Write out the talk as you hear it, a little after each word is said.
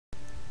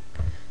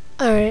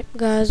Alright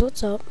guys,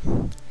 what's up?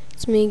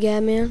 It's me,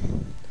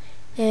 Gadman,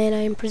 and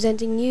I'm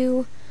presenting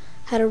you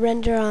how to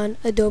render on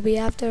Adobe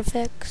After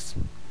Effects.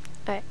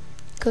 Alright,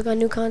 click on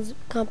New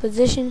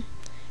Composition,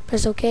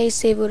 press OK,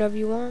 save whatever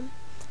you want.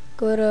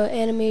 Go to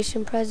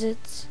Animation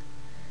Presets,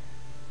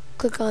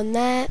 click on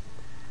that,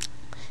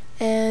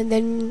 and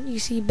then you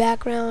see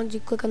background, you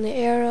click on the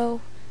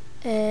arrow,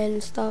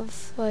 and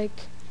stuff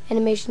like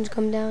animations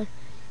come down.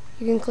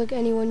 You can click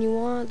any one you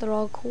want, they're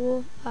all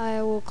cool.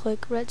 I will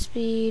click Red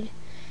Speed,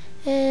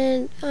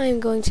 and I'm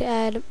going to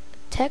add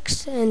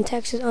text, and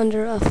text is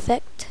under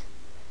effect,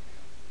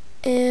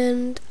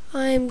 and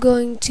I'm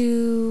going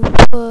to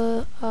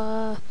put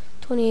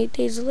 28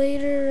 days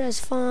later as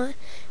font,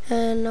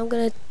 and I'm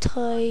going to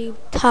type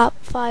top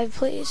 5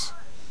 plays.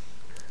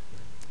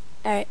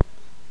 Alright,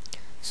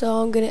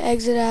 so I'm going to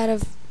exit out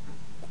of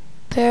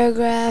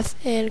paragraph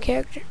and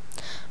character.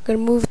 I'm going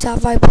to move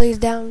top 5 plays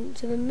down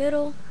to the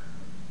middle.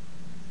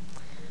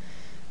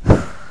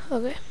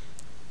 Okay,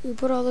 you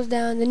put all those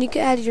down, then you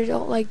can add your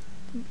own, like,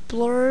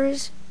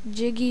 blurs.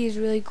 Jiggy is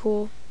really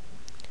cool.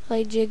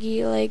 Like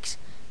Jiggy, like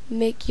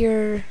make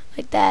your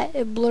like that.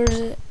 It blurs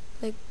it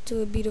like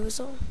to a beat of a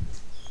song.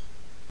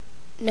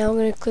 Now I'm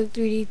gonna click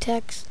 3D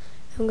text.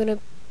 I'm gonna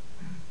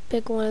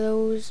pick one of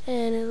those,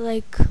 and it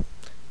like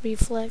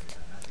reflect,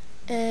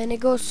 and it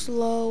goes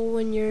slow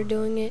when you're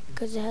doing it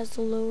because it has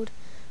to load.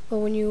 But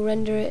when you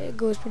render it, it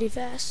goes pretty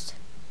fast.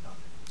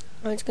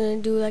 I'm just gonna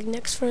do like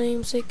next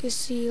frame so you can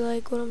see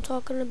like what I'm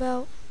talking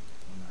about.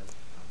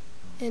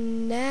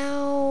 And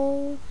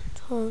now,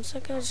 hold on a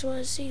second, I just want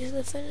to see to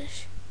the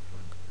finish.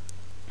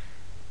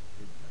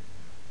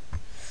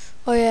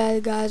 Oh yeah,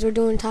 guys, we're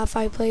doing top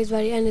 5 plays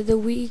by the end of the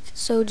week,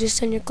 so just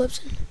send your clips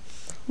in.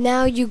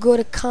 Now you go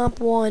to comp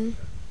 1.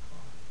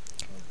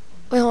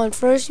 Wait, hold on.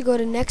 First you go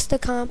to next to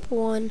comp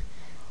 1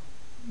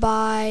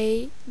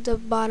 by the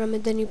bottom,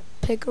 and then you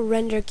pick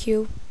render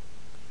queue.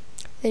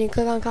 Then you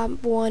click on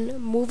comp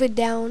 1, move it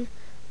down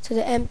to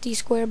the empty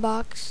square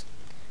box,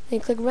 then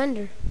you click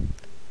render.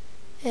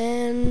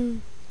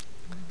 And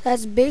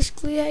that's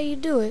basically how you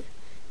do it.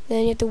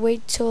 Then you have to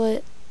wait till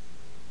it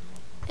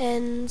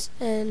ends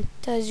and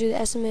tells you the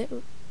estimate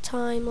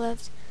time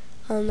left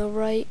on the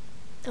right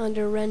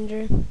under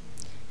render, and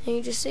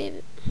you just save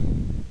it.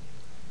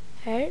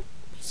 Alright,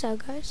 peace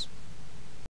out guys.